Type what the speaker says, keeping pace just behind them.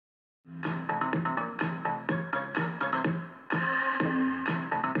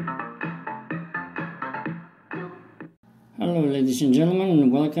Hello ladies and gentlemen,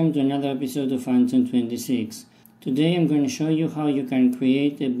 and welcome to another episode of Anton 26. Today I'm going to show you how you can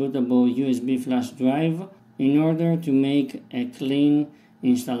create a bootable USB flash drive in order to make a clean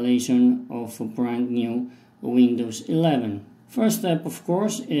installation of a brand new Windows 11. First step, of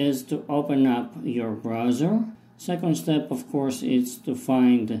course, is to open up your browser. Second step, of course, is to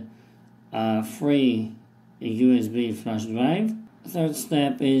find a free USB flash drive. Third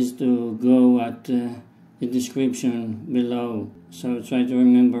step is to go at the description below. So try to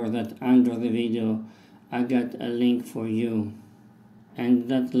remember that under the video I got a link for you, and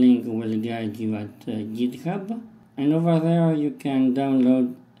that link will guide you at GitHub, and over there you can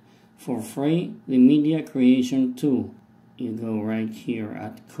download for free the media creation tool. You go right here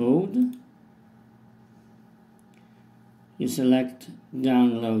at code, you select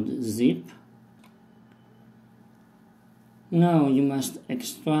download zip. Now you must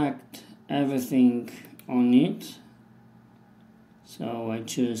extract everything on it, so I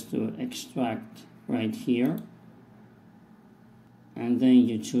choose to extract right here, and then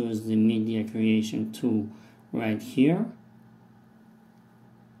you choose the media creation tool right here.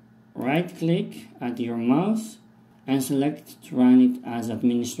 Right click at your mouse and select to run it as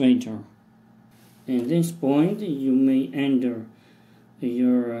administrator. At this point you may enter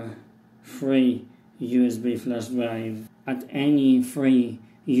your free USB flash drive at any free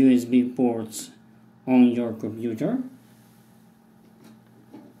USB ports on your computer.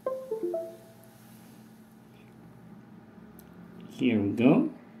 Here we go.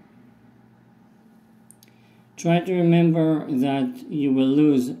 Try to remember that you will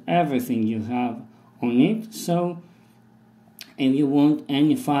lose everything you have on it, so if you want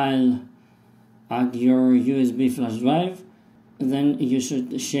any file at your USB flash drive, then you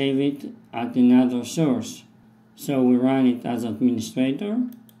should save it at another source. So we run it as administrator.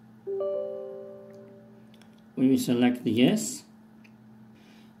 We select yes,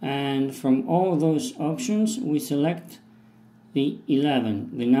 and from all those options we select the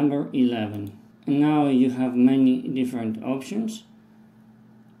number 11. And now you have many different options.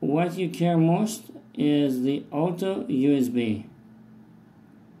 What you care most is the auto USB.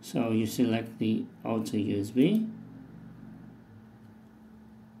 So you select the auto USB.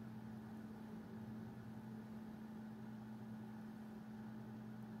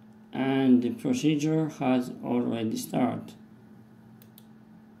 And the procedure has already started.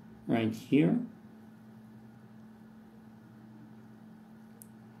 Right here.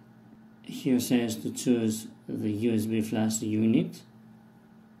 Here says to choose the USB flash unit,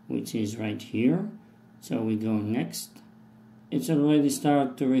 which is right here. So we go next. It's already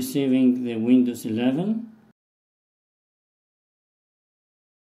started to receiving the Windows 11.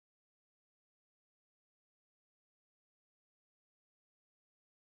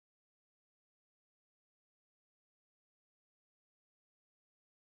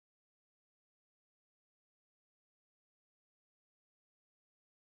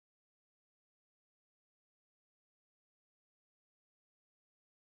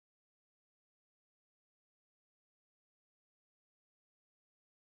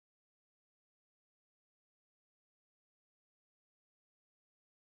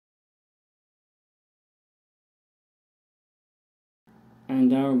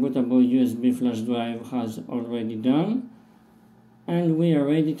 And our bootable USB flash drive has already done, and we are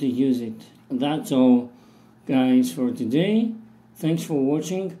ready to use it. That's all, guys, for today. Thanks for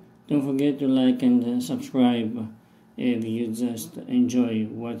watching. Don't forget to like and subscribe if you just enjoy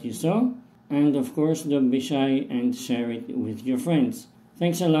what you saw, and of course don't be shy and share it with your friends.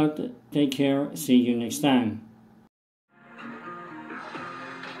 Thanks a lot. Take care. See you next time.